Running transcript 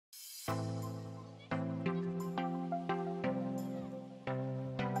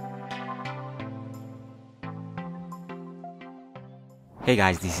Hey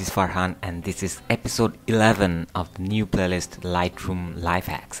guys, this is Farhan and this is episode 11 of the new playlist LightRoom Life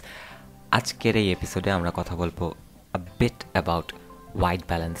Hacks. আজকের এই এপিসোডে আমরা কথা বলবো a bit about white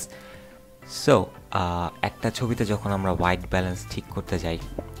balance. So, একটা ছবিতে যখন আমরা white balance ঠিক করতে যাই,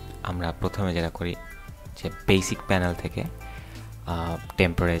 আমরা প্রথমে যেটা করি যে বেসিক প্যানেল থেকে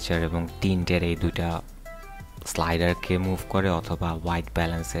টেম্পারেচার এবং টিন্টের এই দুইটা স্লাইডারকে মুভ করে অথবা হোয়াইট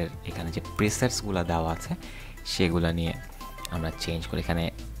ব্যালেন্সের এখানে যে প্রেসার্সগুলো দেওয়া আছে সেগুলো নিয়ে আমরা চেঞ্জ করি। এখানে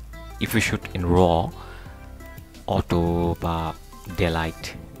ইফ ইউ শুট ইন র অটো বা ডেলাইট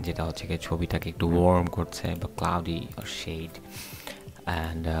যেটা হচ্ছে কি ছবিটাকে একটু ওয়ার্ম করছে বা cloudy R shade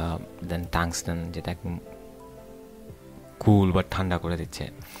and then টাংস্টন যেটা একদম কুল বা ঠান্ডা করে দিচ্ছে,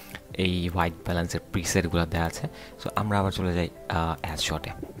 এই হোয়াইট ব্যালেন্সের প্রিসেটগুলো দেওয়া আছে। সো আমরা আবার চলে যাই অ্যাজ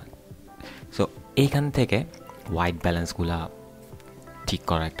শটে। সো এইখান থেকে হোয়াইট ব্যালেন্সগুলা ঠিক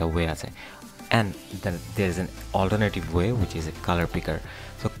করার একটা ওয়ে আছে, and then there is an alternative way which is a color picker.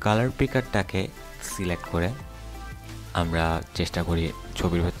 So color pickerটাকে select করে আমরা চেষ্টা করি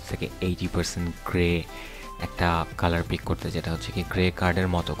ছবির ভেতর থেকে 80% গ্রে একটা কালার পিক করতে, যেটা হচ্ছে কি গ্রে কার্ডের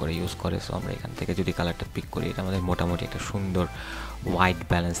মতো করে ইউজ করে। সো আমরা এখান থেকে যদি কালারটা পিক করি এটা আমাদের মোটামুটি একটা সুন্দর হোয়াইট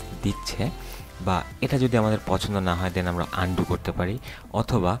ব্যালেন্স দিচ্ছে। বা এটা যদি আমাদের পছন্দ না হয় দেন আমরা আনডু করতে পারি,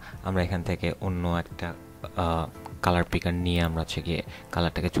 অথবা আমরা এখান থেকে অন্য একটা কালার পিকার নিয়ে আমরা হচ্ছে গিয়ে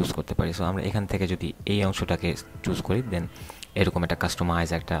কালারটাকে চুজ করতে পারি। সো আমরা এখান থেকে যদি এই অংশটাকে চুজ করি দেন এরকম একটা কাস্টমাইজ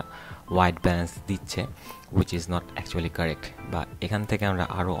একটা হোয়াইট ব্যালেন্স দিচ্ছে which is not actually correct. বা এখান থেকে আমরা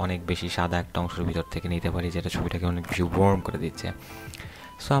আরও অনেক বেশি সাদা একটা অংশের ভিতর থেকে নিতে পারি যেটা ছবিটাকে অনেক বেশি ওয়ার্ম করে দিচ্ছে।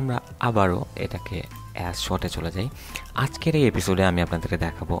 সো আমরা আবারও এটাকে অ্যাজ শটে চলে যাই। আজকের এই এপিসোডে আমি আপনাদেরকে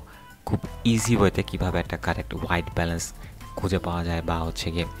দেখাবো খুব ইজি ওয়েতে কীভাবে একটা কারেক্ট হোয়াইট ব্যালেন্স খুঁজে পাওয়া যায়, বা হচ্ছে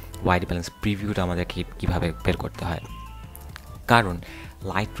গিয়ে হোয়াইট ব্যালেন্স প্রিভিউটা আমাদেরকে কীভাবে বের করতে হয়। কারণ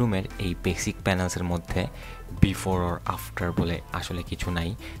লাইটরুমের এই বেসিক প্যানেলসের মধ্যে বিফোর অর আফটার বলে আসলে কিছু নাই,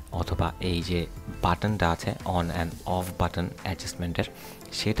 অথবা এই যে বাটনটা আছে অন অ্যান্ড অফ বাটন অ্যাডজাস্টমেন্টের,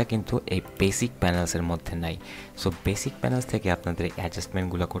 সেটা কিন্তু এই বেসিক প্যানেলসের মধ্যে নাই। সো বেসিক প্যানেলস থেকে আপনাদের এই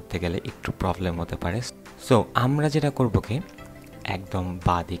অ্যাডজাস্টমেন্টগুলো করতে গেলে একটু প্রবলেম হতে পারে। সো আমরা যেটা করবো কি একদম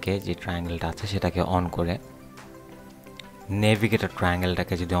বাঁ দিকে যে ট্রায়াঙ্গেলটা আছে সেটাকে অন করে নেভিগেটর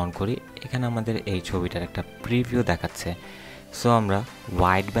ট্রায়াঙ্গেলটাকে যদি অন করি এখানে আমাদের এই ছবিটার একটা প্রিভিউ দেখাচ্ছে। সো আমরা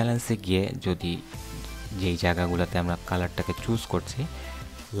হোয়াইট ব্যালেন্সে গিয়ে যদি যেই জায়গাগুলোতে আমরা কালারটাকে চুজ করছি,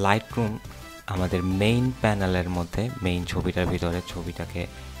 লাইটরুম আমাদের মেইন প্যানেলের মধ্যে মেইন ছবিটার ভিতরে ছবিটাকে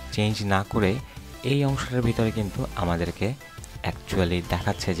চেঞ্জ না করে এই অংশটার ভিতরে কিন্তু আমাদেরকে অ্যাকচুয়ালি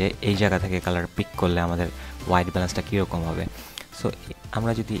দেখাচ্ছে যে এই জায়গা থেকে কালার পিক করলে আমাদের হোয়াইট ব্যালেন্সটা কীরকম হবে। সো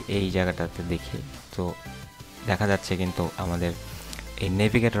আমরা যদি এই জায়গাটাতে দেখি তো দেখা যাচ্ছে কিন্তু আমাদের এই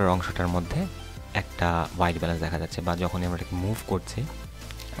নেভিগেটর অংশটার মধ্যে একটা হোয়াইট ব্যালেন্স দেখা যাচ্ছে, বা যখনই আমরা এটাকে মুভ করছি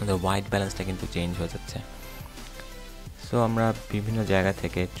আমাদের হোয়াইট ব্যালেন্সটা কিন্তু চেঞ্জ হয়ে যাচ্ছে। সো আমরা বিভিন্ন জায়গা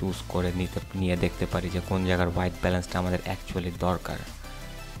থেকে চুজ করে নিয়ে দেখতে পারি যে কোন জায়গার হোয়াইট ব্যালেন্সটা আমাদের অ্যাকচুয়ালি দরকার।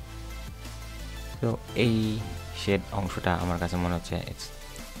 তো এই শেড অংশটা আমার কাছে মনে হচ্ছে ইটস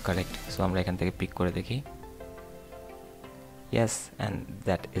কারেক্ট। সো আমরা এখান থেকে পিক করে দেখি, yes, and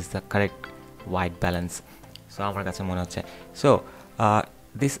that is the correct white balance. So আমার কাছে মনে হচ্ছে। So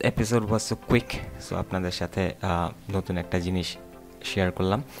this episode was so quick. So আপনাদের সাথে নতুন একটা জিনিস শেয়ার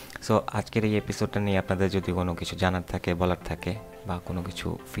করলাম। সো আজকের এই এপিসোডটা নিয়ে আপনাদের যদি কোনো কিছু জানার থাকে, বলার থাকে, বা কোনো কিছু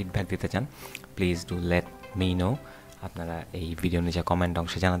ফিডব্যাক দিতে চান, please do let me no. আপনারা এই ভিডিও নিচে কমেন্ট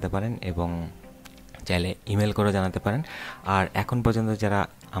অংশে জানাতে পারেন এবং চাইলে ইমেল করেও জানাতে পারেন। আর এখন পর্যন্ত যারা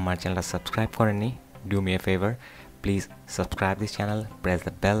আমার চ্যানেলটা সাবস্ক্রাইব করেননি, do me a favour, please subscribe this channel, press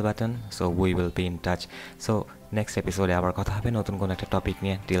the bell button, so we will be in touch. So next episode আবার কথা হবে নতুন কোনো একটা টপিক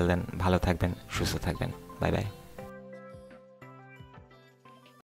নিয়ে। টিল দেন ভালো থাকবেন, সুস্থ থাকবেন, বাই বাই।